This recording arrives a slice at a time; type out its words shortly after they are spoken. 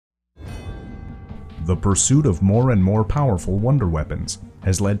The pursuit of more and more powerful wonder weapons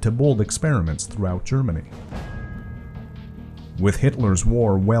has led to bold experiments throughout Germany. With Hitler's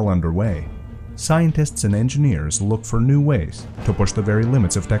war well underway, scientists and engineers look for new ways to push the very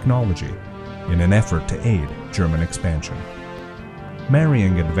limits of technology in an effort to aid German expansion.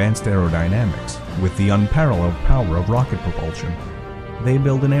 Marrying advanced aerodynamics with the unparalleled power of rocket propulsion, they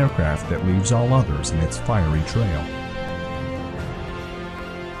build an aircraft that leaves all others in its fiery trail.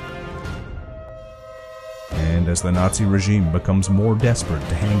 And as the Nazi regime becomes more desperate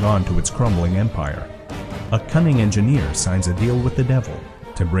to hang on to its crumbling empire, a cunning engineer signs a deal with the devil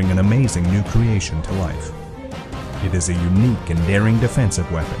to bring an amazing new creation to life. It is a unique and daring defensive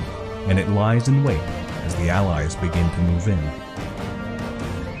weapon, and it lies in wait as the Allies begin to move in.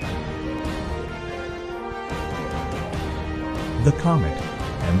 The Komet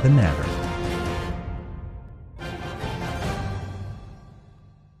and the Natter.